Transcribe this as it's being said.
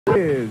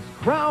Is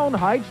Crown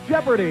Heights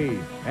Jeopardy.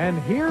 And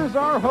here's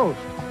our host,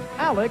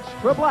 Alex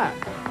Treblack.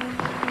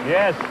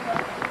 Yes.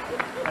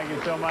 Thank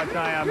you so much.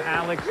 I am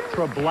Alex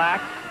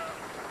Treblack,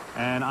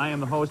 and I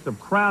am the host of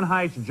Crown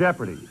Heights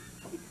Jeopardy.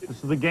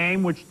 This is a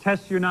game which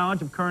tests your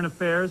knowledge of current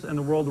affairs and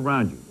the world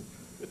around you.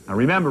 Now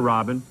remember,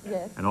 Robin,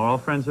 yes, and all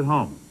friends at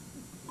home,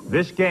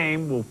 this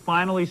game will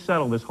finally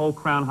settle this whole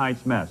Crown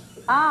Heights mess.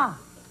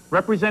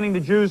 Representing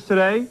the Jews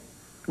today,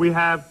 we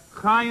have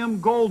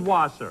Chaim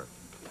Goldwasser.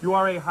 You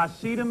are a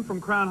Hasidim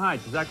from Crown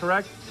Heights, is that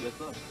correct? Yes,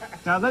 sir.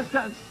 Now, let's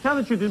tell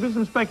the truth. There's been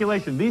some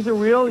speculation. These are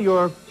real?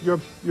 Your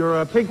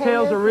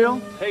pigtails are real?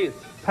 Payas.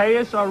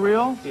 Payas are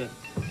real? Yes.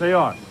 They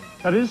are.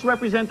 Now, does this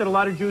represent that a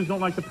lot of Jews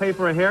don't like to pay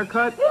for a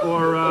haircut,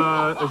 or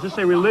is this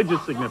a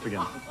religious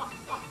significance?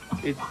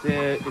 It's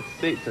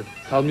a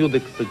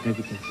Talmudic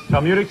significance.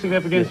 Talmudic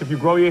significance, yes. If you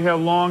grow your hair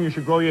long, you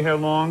should grow your hair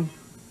long.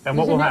 And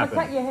what will happen?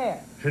 You should never cut your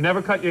hair. You should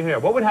never cut your hair.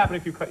 What would happen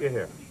if you cut your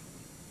hair?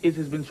 It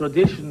has been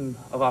tradition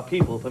of our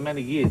people for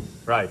many years.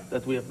 Right.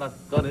 That we have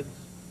not done it.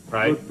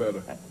 Right. Look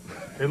better.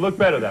 It looked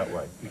better that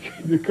way.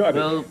 You cut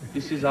Well,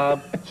 this is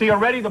our... See,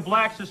 already the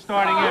blacks are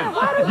starting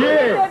in.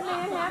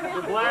 Yeah.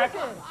 The blacks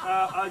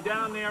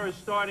down there is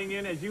starting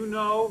in. As you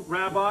know,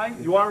 Rabbi,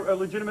 you are a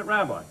legitimate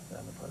rabbi.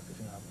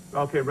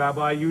 Okay,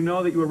 Rabbi, you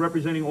know that you are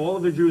representing all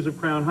of the Jews of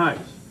Crown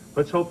Heights.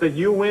 Let's hope that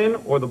you win,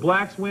 or the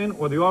blacks win,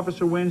 or the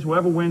officer wins.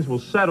 Whoever wins will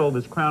settle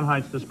this Crown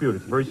Heights dispute.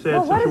 It's a very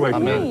sad situation. What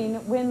does it mean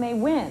when they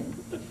win?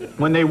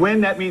 When they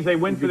win, that means they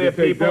win for their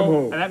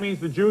people, and that means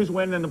the Jews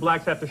win, then the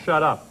blacks have to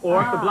shut up.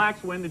 Or if the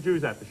blacks win, the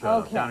Jews have to shut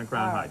up down in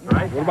Crown Heights,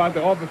 right? What about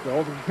the officer?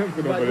 Officer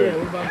Simpson over there.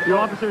 The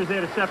officer is there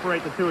to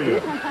separate the two of you.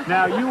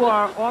 Now, you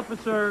are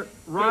Officer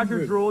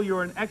Roger Drool.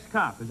 You're an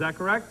ex-cop, is that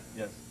correct?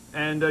 Yes.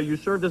 And you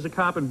served as a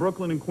cop in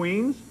Brooklyn and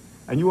Queens,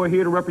 and you are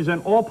here to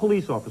represent all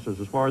police officers,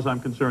 as far as I'm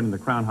concerned, in the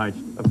Crown Heights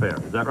affair.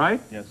 Is that right?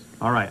 Yes.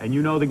 All right. And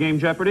you know the game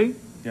Jeopardy?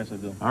 Yes, I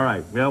do. All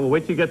right. Well, we'll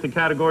wait till you get to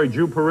category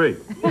Jew-Paris.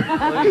 Like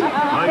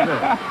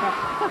that.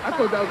 I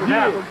thought that was a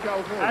Now, from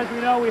California. as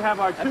we know, we have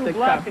our two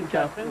black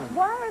contestants.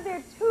 Why are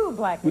there two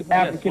black Yes,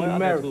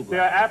 African-American. They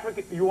are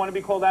African. You want to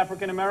be called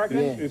African-American?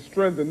 Yeah. It's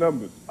strength in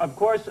numbers. Of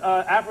course,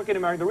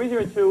 African-American. The reason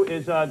it's two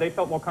is they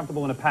felt more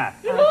comfortable in a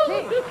pack. That's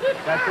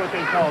what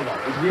they told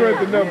us. It's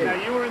strength in numbers.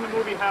 Now, you were in the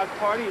movie House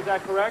Party, is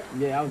that correct?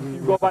 Yeah, I was in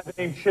You go by the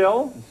name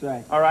Chill? That's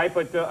right. All right,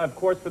 but of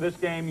course, for this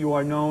game, you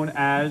are known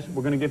as,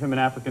 we're going to give him an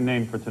African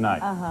name for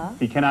tonight.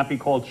 He cannot be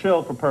called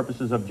Chill for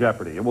purposes of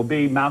Jeopardy. It will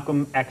be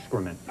Malcolm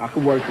Excrement. I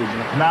could work with you.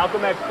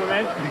 Malcolm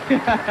Excrement.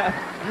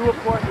 You, of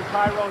course, are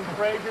Tyrone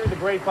Frazier, the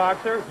great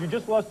boxer. You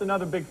just lost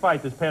another big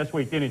fight this past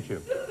week, didn't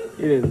you?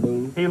 It is,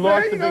 dude. He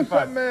lost Man, you the know big fight.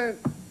 something, man?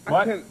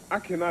 What? I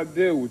cannot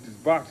deal with this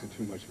boxing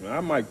too much, man.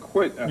 I might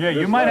quit after Yeah, you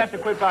this might last have to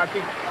quit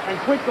boxing and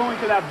quit going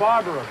to that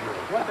barber of yours.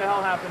 What the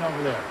hell happened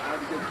over there?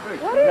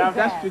 What is Now, that?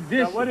 That's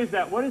tradition. Now, what is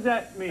that? What does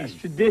that mean? That's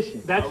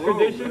tradition. That's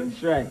tradition?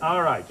 That's right.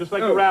 All right. Just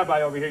like the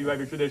rabbi over here, you have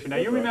your tradition. Now,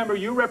 you remember,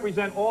 you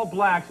represent all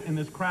blacks in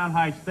this Crown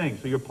Heights thing,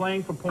 so you're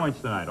playing for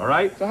points tonight, all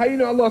right? So how you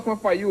know I lost my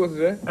fight? You was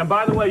there. And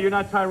by the way, you're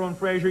not Tyrone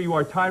Frazier, you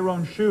are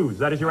Tyrone Shoes.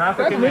 That is your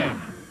African That's me.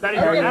 name. That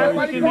is That's your what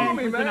everybody African call name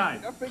me, for man.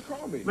 tonight. That's what they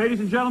call me.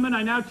 Ladies and gentlemen,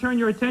 I now turn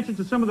your attention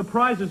to some of the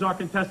prizes our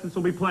contestants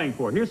will be playing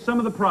for. Here's some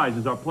of the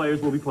prizes our players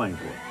will be playing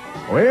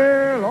for.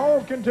 Well,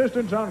 all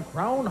contestants on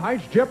Crown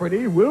Heights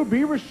Jeopardy will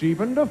be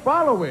receiving the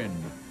following: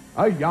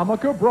 a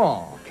yarmulke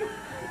bra,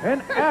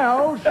 an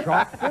Al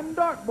Sharpton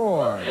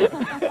dartboard,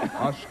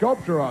 a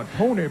sculpture of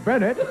Tony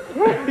Bennett,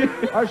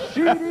 a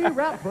CD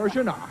rap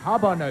version of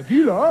Haba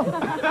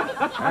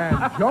Nagila,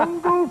 and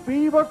Jungle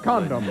Fever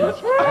condoms.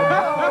 And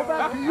now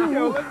back to you.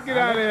 Yo, let's get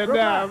out of here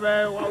now,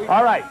 man.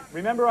 All right,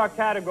 remember our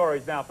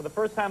categories now. For the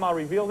first time, I'll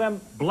reveal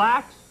them.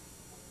 Blacks,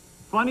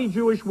 funny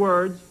Jewish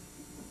words,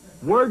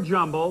 word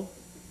jumble,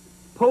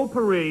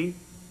 potpourri,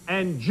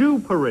 and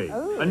Jew-paris.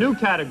 A new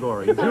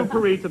category,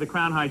 Jew-paris to the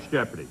Crown Heights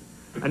Jeopardy.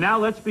 And now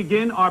let's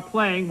begin our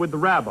playing with the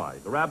rabbi.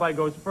 The rabbi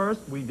goes first.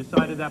 We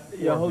decided that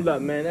before. Yo, hold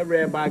up, man. That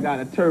rabbi got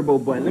a turbo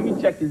button. Let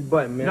me check this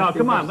button, man. No,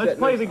 come on. Let's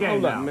play the game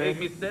hold now. Up, man.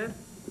 Hey, mister.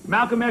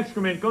 Malcolm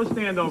Excrement, go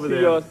stand over See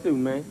there. yours too,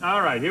 man.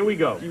 All right, here we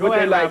go. You Go look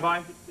ahead, like-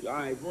 Rabbi. All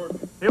right,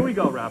 Here we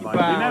go, Rabbi.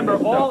 Goodbye. Remember,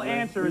 Good all stuff, man.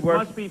 answers Work.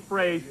 must be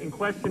phrased in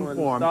question man.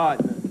 form.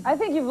 Start. I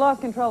think you've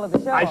lost control of the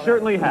show. I already.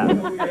 certainly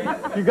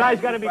have. You guys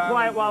got to be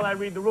quiet while I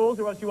read the rules,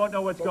 or else you won't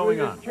know what's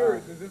going on.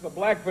 Curious, is this a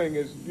black thing?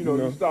 Is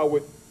you start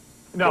with.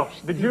 No,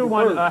 the Jew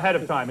one ahead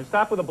of time. And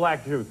stop with the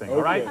black Jew thing,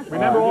 all right? Okay.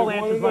 Remember, All all right.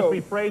 answers Just wanna must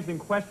know. be phrased in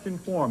question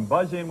form.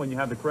 Buzz in when you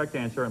have the correct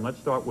answer, and let's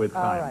start with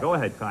All Chaim. right. Go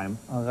ahead, Chaim.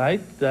 All right.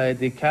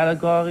 The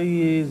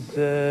category is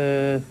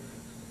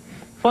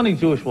funny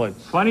Jewish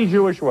words. Funny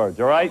Jewish words,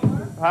 all right?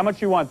 How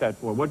much you want that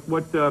for?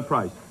 What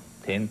price?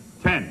 10.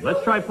 10.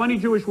 Let's try funny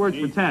Jewish words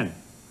for 10.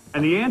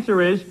 And the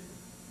answer is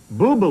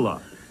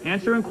boobala.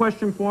 Answer in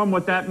question form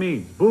what that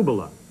means.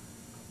 Boobala.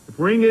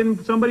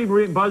 Somebody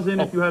buzz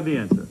in if you have the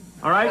answer.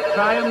 All right,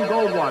 Chaim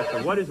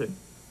Goldwasser, what is it?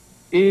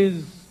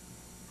 Is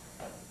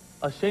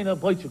a Shayna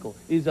bicycle.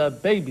 Is a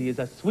baby. Is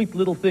a sweet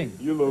little thing.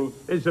 You lose.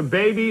 Is a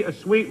baby a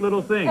sweet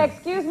little thing?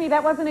 Excuse me,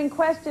 that wasn't in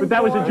question. But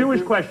that was a form.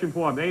 Jewish question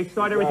form. They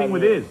start everything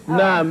with is.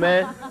 Nah,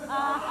 man.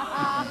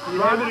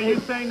 Robin, are you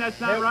saying that's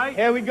not right?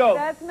 Here we go.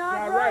 That's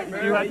not Not right. right,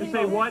 man. You have to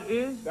say what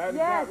is? That is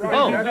Yes. not right.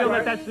 Do you That's feel that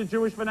right. that's the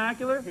Jewish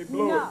vernacular? He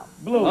blew it. No.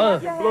 Blue. You have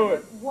to You have blew it.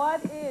 it.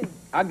 What is?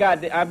 I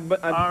got it. All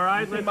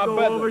right, let's go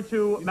over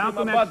to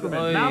Malcolm my buzzer?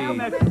 Excrement. Oy.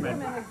 Malcolm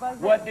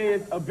Excrement. What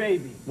is a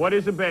baby? What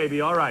is a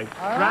baby? All right.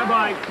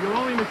 Rabbi, your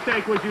only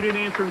mistake was you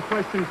didn't answer in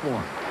question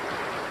form.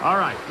 All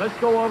right, let's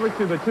go over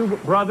to the two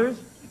brothers,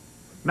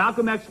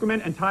 Malcolm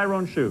Excrement and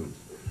Tyrone Shoes.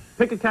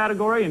 Pick a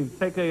category and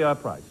take a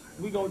prize.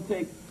 We gonna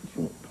take.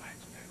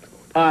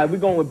 All right, we're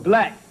going with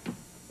black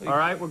All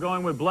right, we're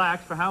going with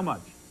blacks for how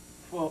much?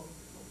 for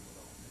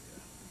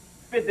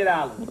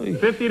 $50.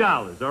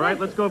 $50. All right,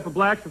 let's go for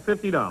blacks for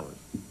 $50.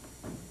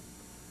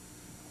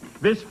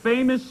 This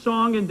famous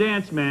song and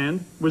dance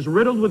man was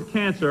riddled with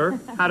cancer,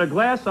 had a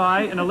glass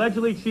eye, and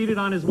allegedly cheated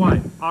on his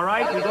wife. All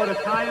right, we go to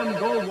Chaim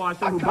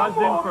Goldwasser, who buzzed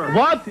in first.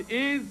 What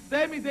is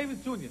Sammy Davis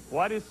Jr.?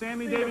 What is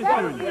Sammy Davis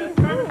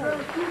Jr.?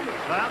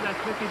 Well, that's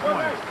 50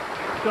 points.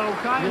 So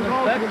Chaim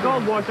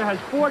Goldwasser has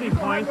 40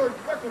 points.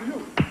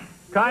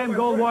 Chaim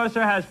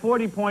Goldwasser has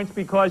 40 points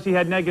because he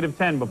had negative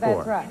 10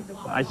 before. That's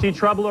right. I see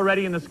trouble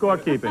already in the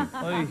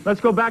scorekeeping.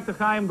 Let's go back to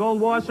Chaim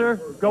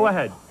Goldwasser. Go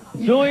ahead.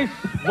 Jewish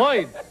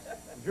words.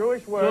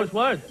 Jewish words. Jewish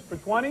words. For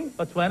 20?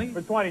 For 20?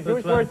 For 20. For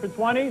Jewish 20. words for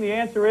 20. The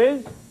answer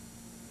is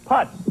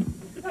putz.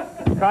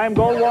 Chaim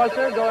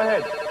Goldwasser, go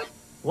ahead.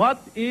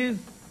 What is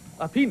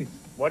a penis?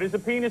 What is a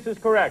penis is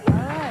correct. All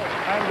right.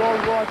 Chaim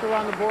Goldwasser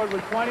on the board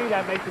with 20.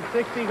 That makes it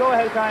 60. Go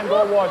ahead, Chaim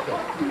Goldwasser.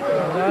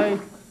 All right.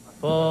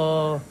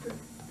 For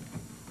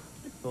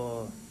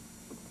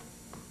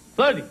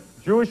 30.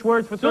 Jewish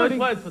words for 30?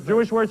 Jewish words for 30.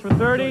 Jewish words for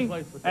 30. Jewish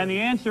words for 30. And the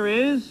answer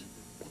is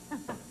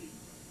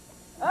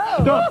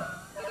Oh. stuff.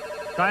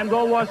 Chaim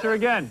Goldwasser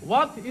again.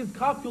 What is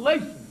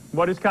copulation?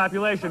 What is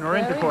copulation or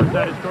Very intercourse? good.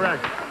 That is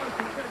correct.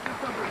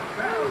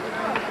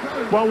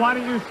 Well, why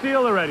don't you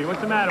steal already?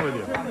 What's the matter with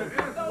you? Is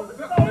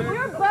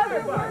your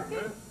buzzer working?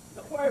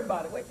 Don't worry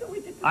about it. Wait till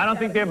we get to I don't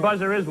think their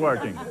buzzer is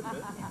working.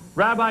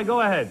 Rabbi, go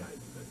ahead.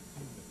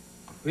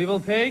 We will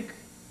take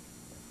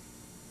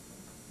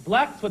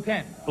blacks for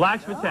 10.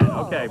 Blacks for 10.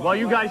 Okay. Well,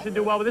 you guys should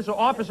do well with this. So,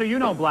 officer, you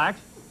know blacks.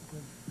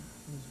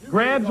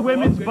 Grabs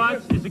women's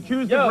butts, is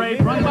accused of rape,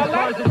 runs his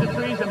cars into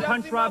trees, and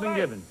punched Robin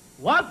Givens.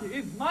 What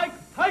is Mike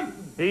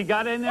Tyson? He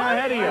got in there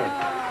ahead of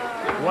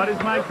you. What is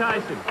Mike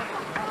Tyson?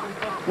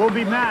 We'll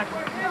be back.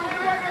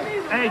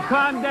 Hey,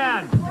 calm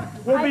down.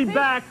 We'll be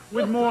back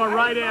with more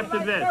right after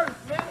this.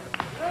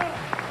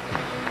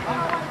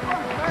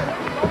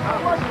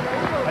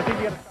 I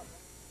think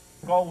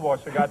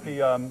Goldwasser got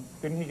the,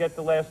 didn't he get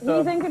the last...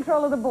 He's in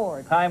control of the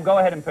board. Time, go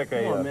ahead and pick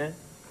a... Come on, man.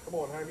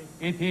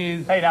 It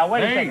is... Hey, now,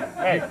 wait a Hey, second.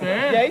 Hey.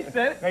 Yeah, he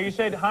said it. Now, you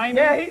said Himey?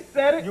 Yeah, he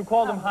said it. You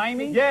called him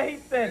Himey? Yeah, he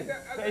said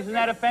it. Isn't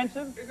that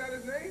offensive? Is that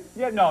his name?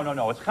 Yeah,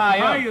 no, it's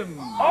Chaim.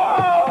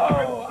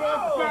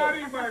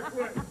 Somebody might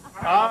quit.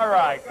 All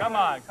right, come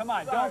on.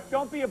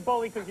 Don't be a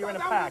bully because you're in a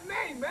pack.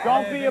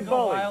 Don't be a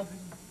bully.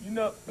 You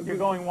know, You're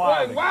going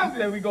wild. Wild.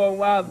 Said we going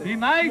wild. Be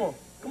nice.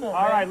 Come on,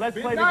 All man. right, let's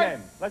play the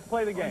game. Let's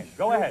play the game.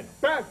 Go ahead.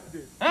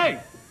 Bastard. Hey!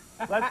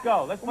 Let's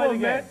go. Let's Come play the on,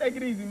 game. man. Take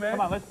it easy, man.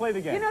 Come on, let's play the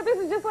You game. know, this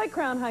is just like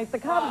Crown Heights. The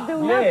cops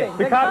do Yeah. nothing.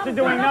 The cops are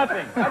doing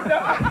nothing.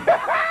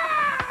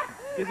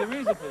 There's a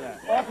reason for that.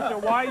 Officer,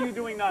 why are you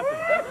doing nothing?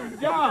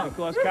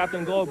 Because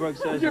Captain Goldberg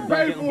says You don't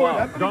paid get for it.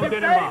 involved. Don't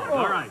get involved.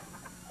 All right.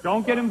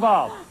 Don't get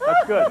involved.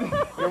 That's good.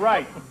 You're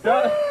right.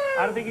 I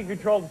don't think you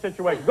control the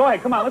situation. Go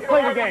ahead. Come on. Let's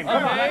play the game.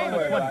 Come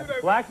on.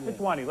 Blacks to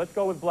 20. Let's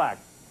go with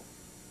blacks.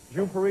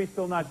 Jeopardy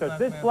still not judged.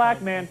 This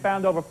black man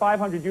found over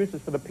 500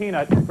 uses for the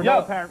peanut for no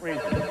apparent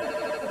reason.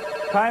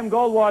 Chaim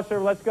Goldwasser,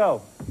 let's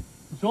go.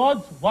 George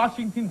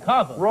Washington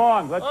Carver.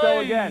 Wrong. Let's go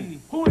again.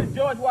 Who is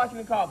George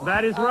Washington Carver?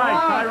 That is right.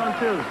 Tyrone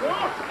Shoes.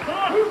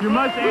 You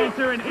must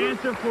answer in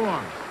answer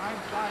form.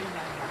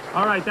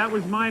 All right, that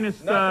was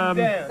minus... Knock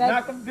him down.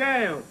 Knock him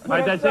down. All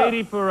right, that's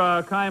 80 for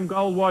Chaim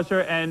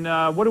Goldwasser. And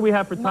what do we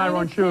have for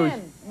Tyrone Shoes?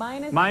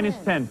 Minus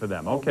 10 for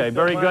them. Okay,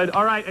 very good.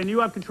 All right, and you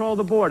have control of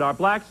the board. Our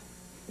blacks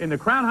in the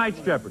Crown Heights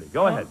Jeopardy.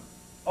 Go ahead.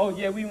 Oh,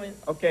 yeah, we win.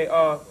 Okay,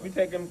 we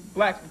taking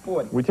blacks for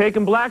 40. We're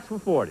taking blacks for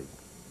 40.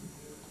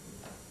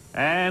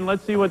 And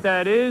let's see what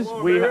that is.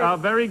 We are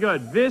very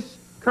good. This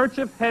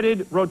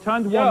kerchief-headed,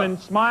 rotund woman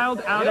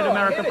smiled out at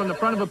America from the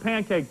front of a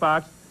pancake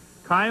box.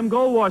 Chaim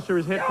Goldwasser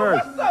is hit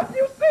first. What's up?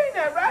 You seen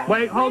that, right?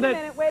 Wait, hold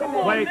it. Wait a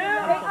minute. Wait. They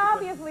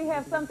obviously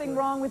have something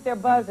wrong with their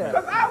buzzer.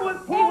 Because I was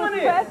He was on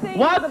it. pressing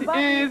What the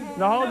button. is...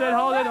 No, hold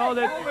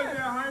it.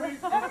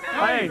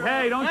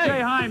 Hey, don't say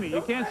Himey.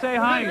 You can't say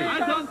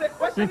Himey.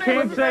 What's You your name?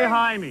 can't say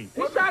Himey.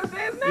 He's trying to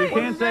say his name. You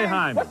can't say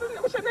Himey.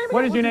 What's your name?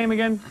 What is your name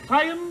again?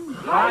 Chaim.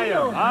 Chaim.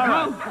 All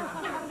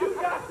right. You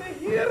got to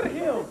hear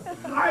him.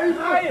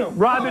 I am.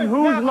 Robin,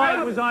 whose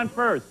light was on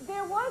first?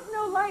 There was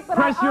no light, but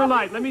Press I your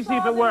light. obviously Let me see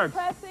if saw it them works.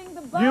 pressing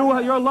the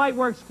button. Your light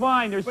works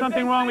fine. There's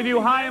something wrong with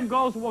you. Chaim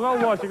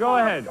Goldwasser. Go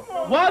ahead.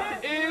 What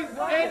is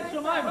Aunt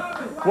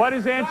Jemima? What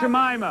is Aunt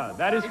Jemima?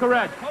 That is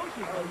correct.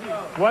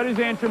 What is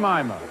Aunt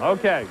Jemima?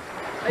 Okay.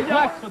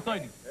 Blacks for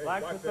 30.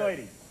 Blacks for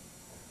 30.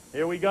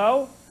 Here we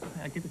go.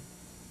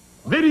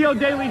 Video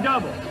Daily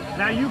Double.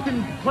 Now, you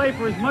can play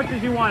for as much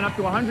as you want, up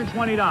to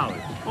 $120.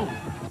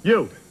 Oh,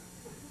 You.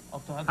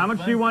 up to How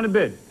much do you want to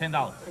bid? $10.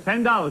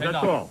 $10, that's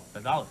all.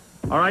 $10.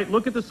 All right,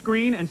 look at the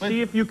screen and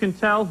see if you can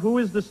tell who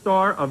is the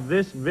star of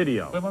this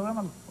video. Wait.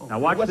 Oh. Now,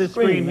 watch What this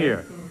screen, screen man?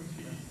 here.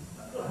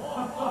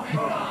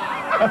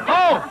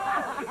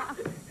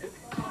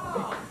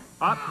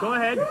 Go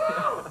ahead.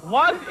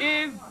 One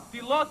is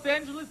the Los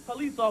Angeles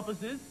police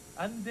officers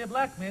and the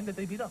black man that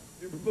they beat up.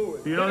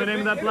 Do you know the name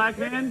of that black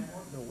man?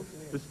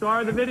 The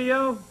star of the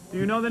video? Do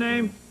you know the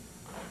name?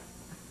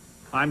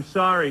 I'm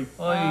sorry.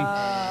 Oy.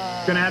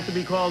 It's going to have to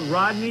be called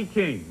Rodney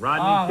King.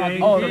 Rodney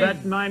King. Rodney So King.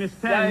 that's minus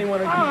 10. That ain't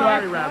one of the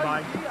Sorry, black-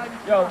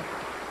 Rabbi. Yo.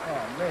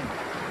 Oh, man.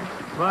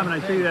 Robin,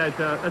 I see that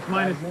that's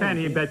minus 10.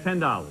 He bet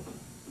 $10.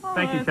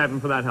 Thank you, Kevin,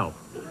 for that help.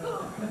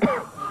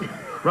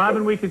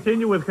 Robin, we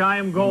continue with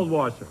Chaim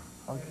Goldwasser.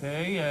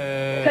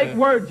 Okay, Take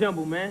word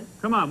jumble, man.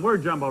 Come on,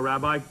 word jumbo,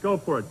 Rabbi. Go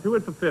for it. Do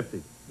it for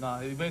 50. no,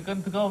 we're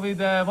going to go with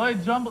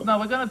word jumble. No,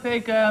 we're going to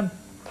take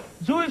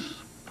Jewish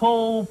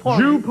potpourri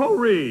Jew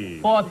Potpourri.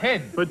 for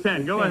 10. For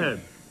 10. Go ahead.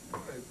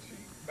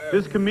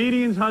 This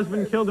comedian's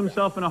husband killed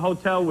himself in a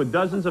hotel with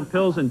dozens of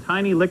pills and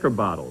tiny liquor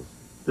bottles.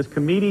 This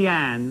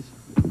comedian's...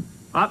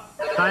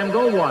 Chaim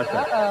Goldwasser.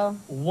 Uh-oh.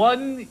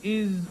 One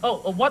is...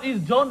 what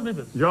is Joan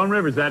Rivers? Joan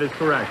Rivers, that is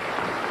correct.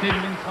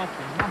 Cinnamon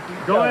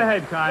coffee. Go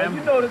ahead, Yo, Chaim.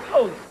 you know this,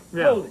 hold it.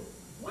 Yeah. Hold it.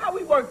 Why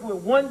we working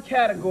with one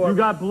category? You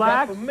got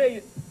black, that's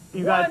familiar.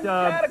 You One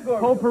got category.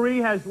 Potpourri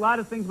has a lot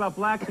of things about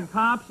blacks and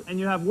cops, and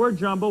you have word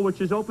jumbo, which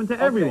is open to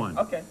everyone.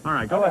 Okay. All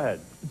right, go ahead.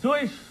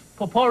 Jewish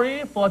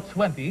potpourri for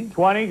 20.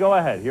 20, go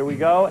ahead. Here we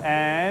go.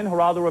 And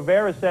Geraldo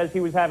Rivera says he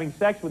was having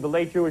sex with the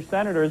late Jewish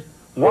senator's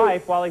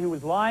wife while he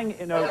was lying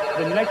in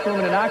the next room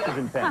in an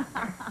oxygen tent.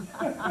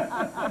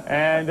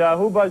 And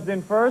who buzzed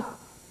in first?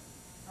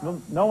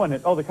 No one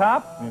hit. Oh, the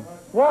cop? Yeah.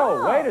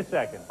 Whoa, wait a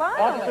second.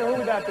 Finally. Officer, who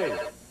would that be?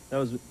 That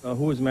was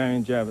who was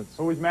Marion Javits?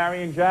 Who was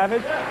Marion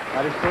Javits?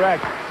 That is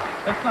correct.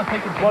 Let's not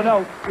take it. Well,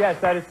 no, yes,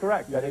 that is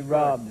correct. Yeah, they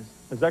robbed us.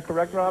 Is that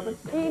correct, Robin?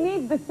 He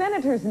needs the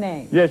senator's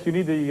name. Yes, you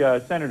need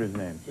the senator's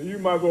name. So you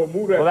might as well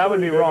move that. Well, that would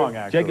be three wrong,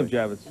 there. actually. Jacob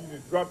Javits. You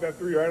just drop that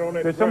 3 right on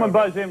that. Did someone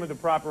buzz in with the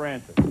proper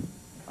answer?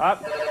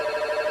 Up.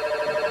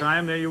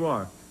 Chaim, there you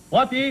are.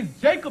 What is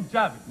Jacob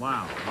Javits?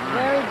 Wow. All right.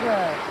 Very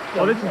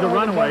good. Oh, this is a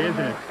runaway, isn't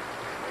it?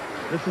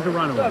 This is a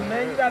What's up, runaway.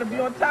 man? You gotta be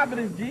on top of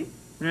this, G.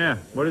 Yeah,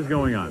 what is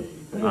going on?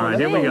 All right,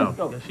 here we go.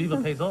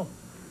 Yeshiva pays off.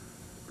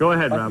 Go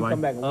ahead, Come Rabbi.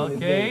 back and win this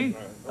Okay.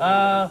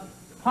 game.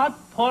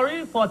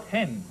 Potpourri for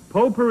 10.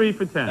 Potpourri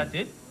for 10. That's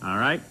it. All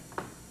right.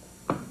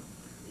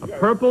 A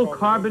purple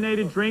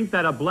carbonated drink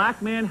that a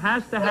black man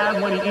has to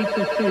have when he eats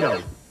his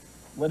Cheetos.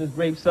 What is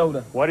grape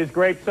soda? What is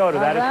grape soda?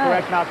 That is All right.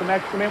 correct, Malcolm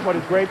Excrement. What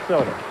is grape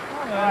soda?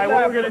 All right,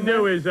 what we're going to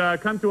do is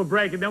come to a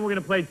break, and then we're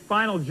going to play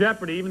Final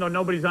Jeopardy, even though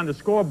nobody's on the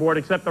scoreboard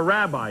except the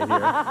rabbi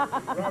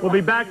here. We'll be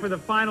back for the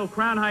final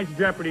Crown Heights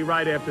Jeopardy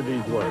right after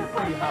these words.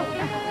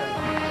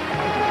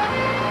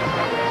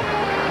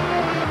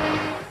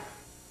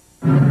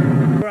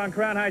 We're on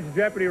Crown Heights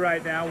Jeopardy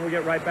right now. We'll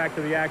get right back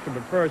to the action,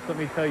 but first, let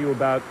me tell you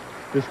about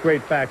this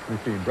great fax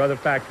machine, Brother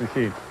Fax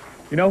Machine.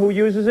 You know who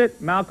uses it?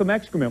 Malcolm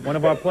Excrement, one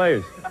of our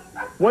players.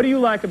 What do you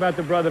like about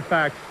the Brother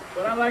Fax?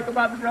 What I like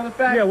about the brother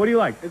fact Yeah, what do you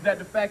like? is that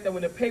the fact that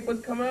when the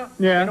papers come out,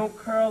 Yeah. they don't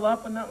curl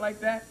up or nothing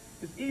like that.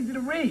 It's easy to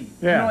read.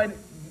 Yeah. You know,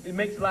 it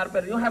makes it a lot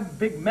better. You don't have a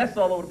big mess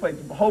all over the place.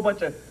 A whole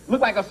bunch of, look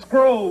like a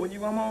scroll when you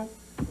come home.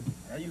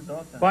 I use it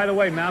all the time. By the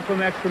way,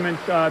 Malcolm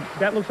Excrement's,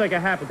 that looks like a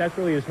hat, but that's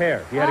really his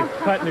hair. He had it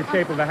cut in the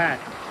shape of a hat.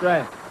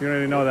 Right. You don't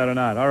even know that or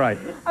not. All right.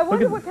 I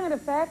wonder at- what kind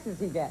of faxes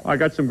he gets. I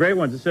got some great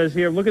ones. It says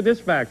here, look at this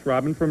fax,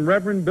 Robin, from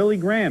Reverend Billy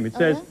Graham. It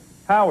says,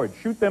 Howard,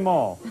 shoot them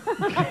all.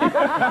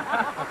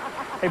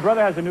 Hey,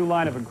 Brother has a new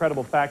line of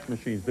incredible fax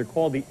machines. They're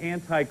called the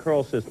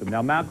anti-curl system.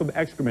 Now, Malcolm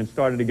Excrement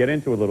started to get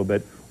into it a little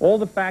bit. All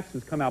the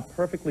faxes come out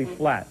perfectly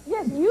flat.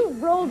 Yes, you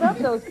rolled up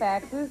those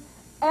faxes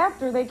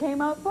after they came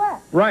out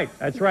flat. Right,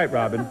 that's right,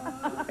 Robin.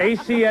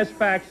 ACS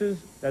faxes,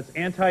 that's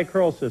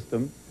anti-curl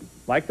system.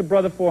 Like the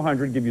Brother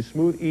 400, give you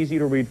smooth,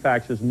 easy-to-read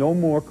faxes, no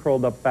more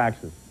curled-up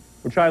faxes,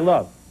 which I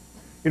love.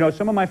 You know,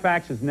 some of my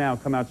faxes now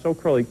come out so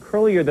curly,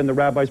 curlier than the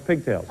rabbi's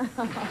pigtails.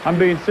 I'm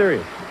being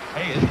serious.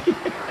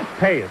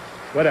 Pay us,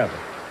 whatever.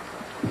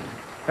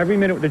 Every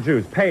minute with the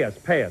Jews, pay us,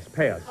 pay us,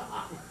 pay us.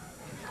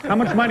 How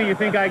much money you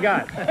think I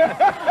got?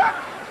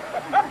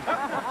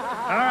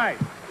 All right.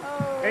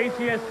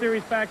 ACS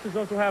series faxes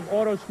also have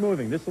auto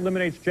smoothing. This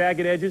eliminates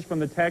jagged edges from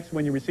the text.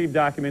 When you receive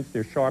documents,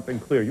 they're sharp and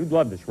clear. You'd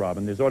love this,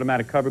 Robin. There's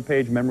automatic cover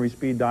page, memory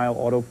speed dial,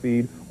 auto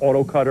feed,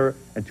 auto cutter,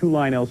 and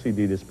 2-line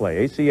LCD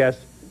display. ACS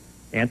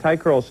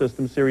anti-curl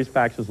system series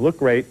faxes look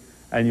great,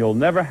 and you'll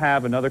never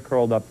have another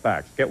curled up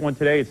fax. Get one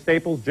today at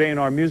Staples,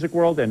 J&R Music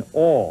World, and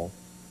all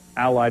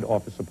Allied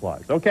office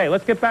supplies. Okay,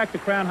 let's get back to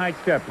Crown Heights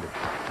Jeopardy.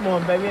 Come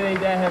on, baby. It ain't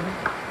that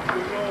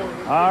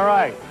heavy. All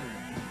right.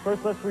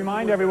 First, let's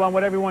remind everyone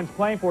what everyone's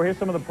playing for. Here's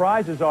some of the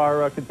prizes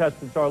our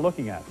contestants are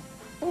looking at.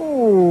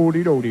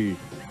 Oh-dee-do-dee.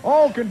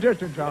 All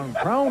contestants on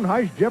Crown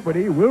Heights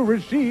Jeopardy will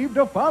receive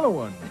the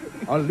following: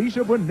 a Lisa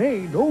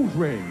Bonet nose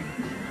ring,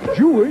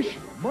 Jewish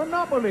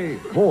Monopoly.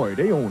 Boy,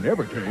 they own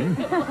everything.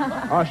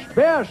 A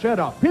spare set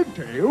of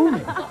pigtails.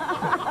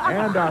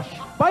 And a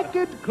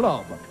spiked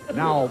club.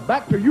 Now,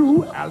 back to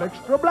you, Alex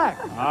the Black.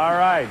 All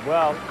right,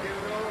 well,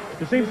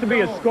 there seems to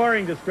be a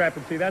scoring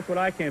discrepancy. That's what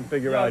I can't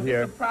figure out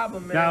here. That's a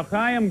problem, man. Now,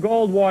 Chaim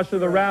Goldwasser,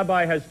 the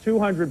rabbi, has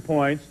 200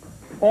 points.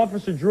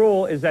 Officer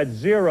Drool is at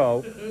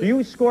 0. Do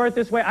you score it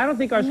this way? I don't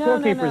think our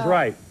scorekeeper's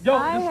right. Yo,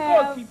 I the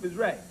have- scorekeeper's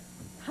right.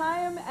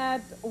 Chaim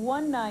at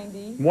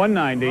 190.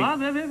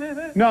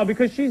 190. No,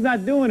 because she's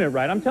not doing it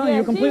right. I'm telling you,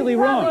 you're completely she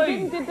wrong. probably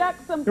didn't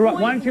deduct some You're right.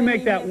 points Why don't you when make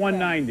he that missed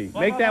 190?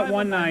 Make that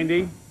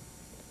 190.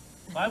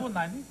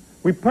 190.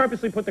 We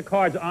purposely put the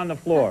cards on the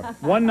floor.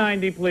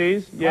 190,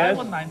 please. Yes.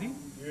 190.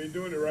 You ain't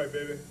doing it right,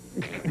 baby.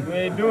 You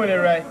ain't doing it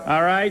right.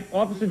 All right.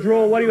 Officer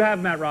Drool, what do you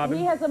have, Matt Robin?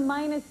 He has a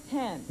minus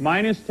 10.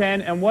 Minus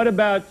 10. And what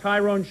about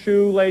Tyrone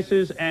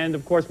Shoelaces and,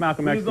 of course,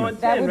 Malcolm Who's on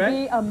X? 10, That would right?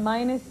 be a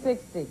minus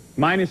 60.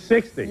 Minus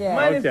 60. Yeah.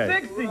 Minus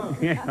Okay.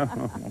 60. Yeah.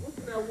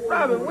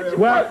 Robin, what you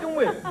Well- working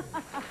with?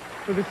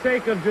 For the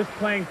sake of just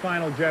playing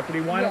Final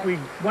Jeopardy, why don't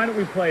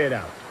we play it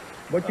out?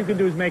 What you can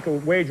do is make a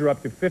wager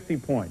up to 50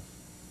 points.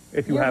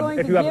 If you You're have, going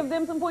if to you have, give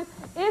them some points.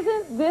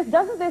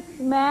 Doesn't this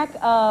smack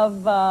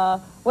of,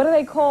 what do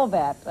they call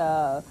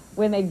that,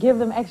 when they give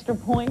them extra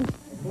points?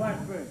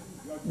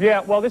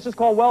 yeah. Well, this is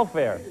called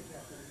welfare.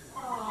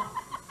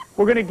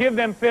 We're going to give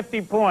them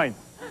 50 points.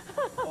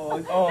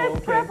 It's okay.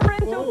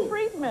 preferential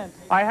treatment.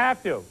 I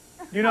have to.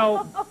 You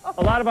know,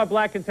 a lot of our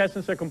black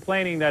contestants are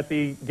complaining that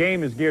the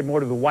game is geared more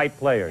to the white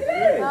players.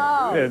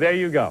 No. Yeah, there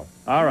you go.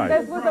 All right.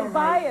 That was a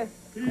bias.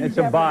 It's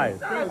a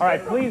bias. All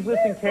right, please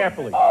listen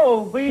carefully.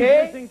 Oh, Please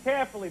listen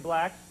carefully,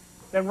 blacks.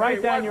 Then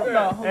write down your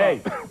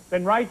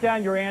then write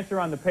down your answer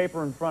on the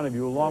paper in front of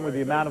you, along with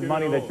the amount of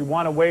money that you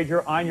want to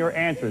wager on your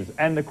answers.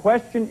 And the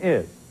question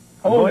is,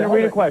 I'm going to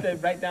read a question.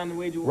 Write down the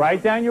wager.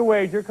 Write down your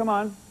wager. Come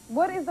on.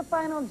 What is the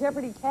Final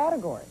Jeopardy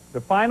category? The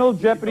Final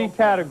Jeopardy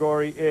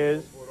category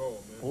is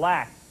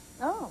blacks.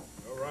 Oh.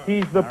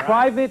 He's the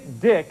private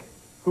dick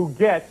who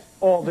gets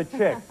all the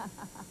chicks.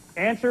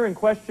 Answer in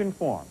question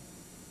form.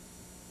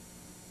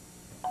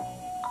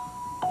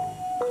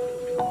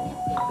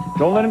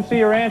 Don't let him see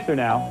your answer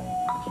now.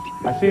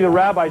 I see the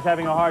rabbi's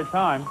having a hard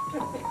time.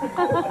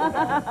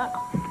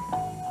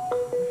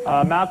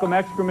 Malcolm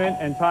Excrement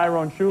and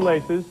Tyrone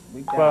Shoelaces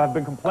have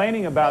been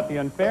complaining about the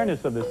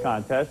unfairness of this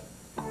contest.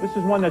 This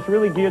is one that's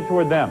really geared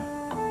toward them.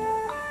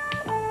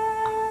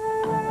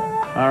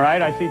 All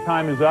right, I see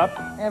time is up.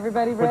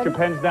 Everybody Put ready? your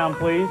pens down,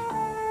 please.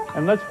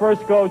 And let's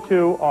first go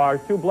to our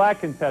two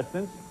black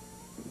contestants.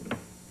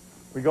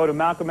 We go to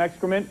Malcolm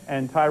Excrement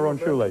and Tyrone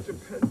Shoelaces.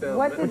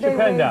 What did Put they your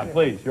pen wager? down,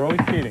 please. You're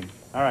always cheating.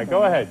 All right,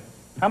 go ahead.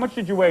 How much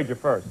did you wager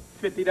first?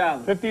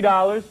 $50.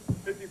 $50.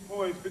 50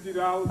 points,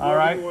 $50. All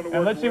right.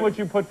 And let's see what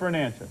you put for an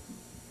answer.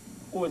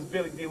 Who is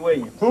Billy D.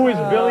 Williams? Who is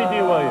Billy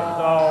D. Williams?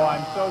 Oh,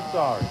 I'm so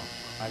sorry.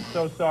 I'm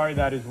so sorry.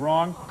 That is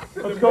wrong.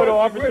 Let's go to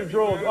Officer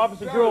Drool.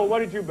 Officer Drool, what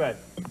did you bet?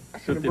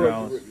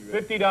 $50.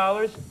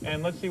 $50.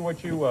 And let's see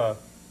what you...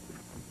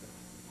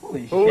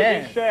 Holy Who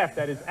shit. is Shaft?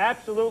 That is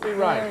absolutely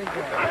Very right.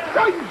 good. I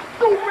tell you,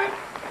 stupid!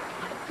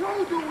 I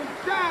told you it was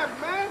Shab,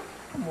 man.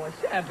 Come on,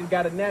 Shaft has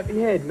got a nappy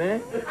head,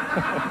 man.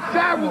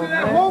 Shab was in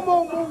that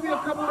Homo movie a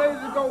couple days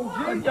ago,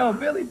 G. Yo,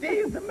 Billy D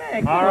is the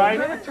man. All right.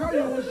 I tell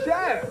you it was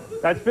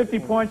Shab. That's 50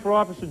 points for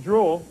Officer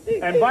Drool.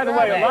 And by the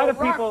way, a lot of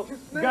people,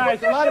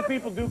 guys, a lot of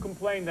people do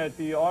complain that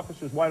the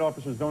officers, white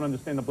officers, don't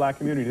understand the black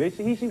community.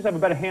 He seems to have a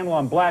better handle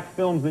on black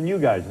films than you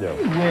guys do.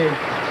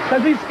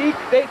 Because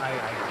they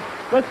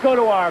Let's go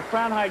to our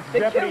Crown Heights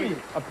They kill Jeopardy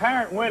you.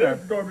 apparent winner.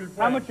 It's gonna be fun.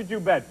 How much did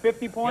you bet?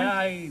 50 points?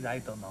 Yeah, I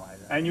don't know.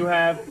 And you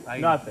have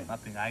nothing.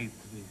 Nothing.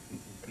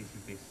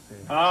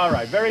 All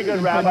right, very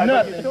good, Rabbi. But you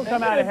nothing. still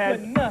come out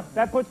ahead.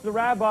 That puts the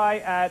Rabbi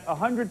at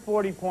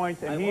 140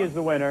 points, and he is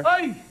the winner.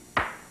 Hey!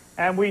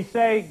 And we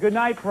say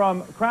goodnight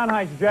from Crown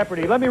Heights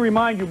Jeopardy. Let me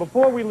remind you,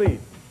 before we leave,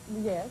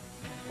 Yes.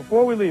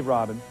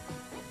 Robin,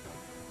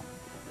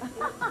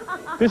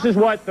 this is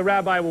what the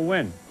Rabbi will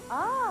win.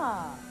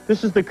 Ah.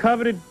 This is the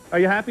coveted... Are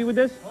you happy with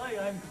this?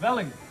 I'm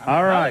quelling.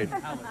 All right.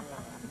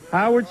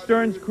 Howard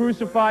Stern's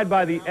Crucified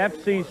by the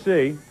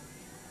FCC.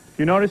 If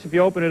you notice, if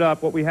you open it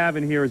up, what we have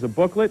in here is a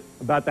booklet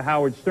about the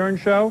Howard Stern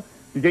Show.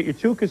 You get your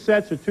 2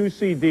 cassettes or 2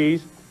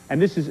 CDs.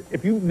 And this is,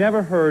 if you've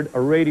never heard a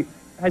radio...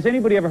 Has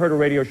anybody ever heard a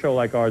radio show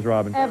like ours,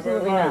 Robin?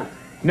 Absolutely not.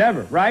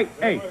 Never, right?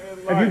 Hey,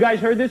 have you guys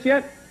heard this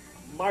yet?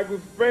 Michael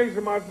Spinks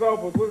and myself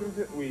was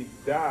listening to... We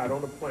died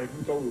on the plane.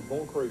 We thought we were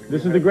going crazy.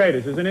 This is the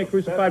greatest, isn't it?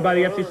 Crucified by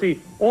the FCC.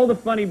 All the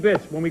funny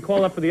bits. When we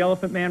call up for the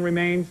Elephant Man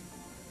Remains,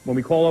 when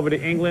we call over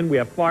to England, we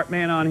have Fart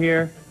Man on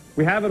here.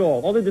 We have it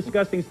all. All the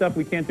disgusting stuff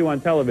we can't do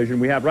on television,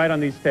 we have right on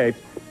these tapes.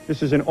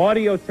 This is an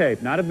audio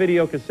tape, not a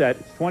video cassette.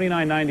 It's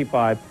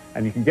 $29.95,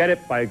 and you can get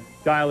it by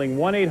dialing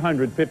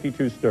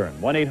 1-800-52-STERN.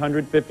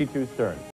 1-800-52-STERN.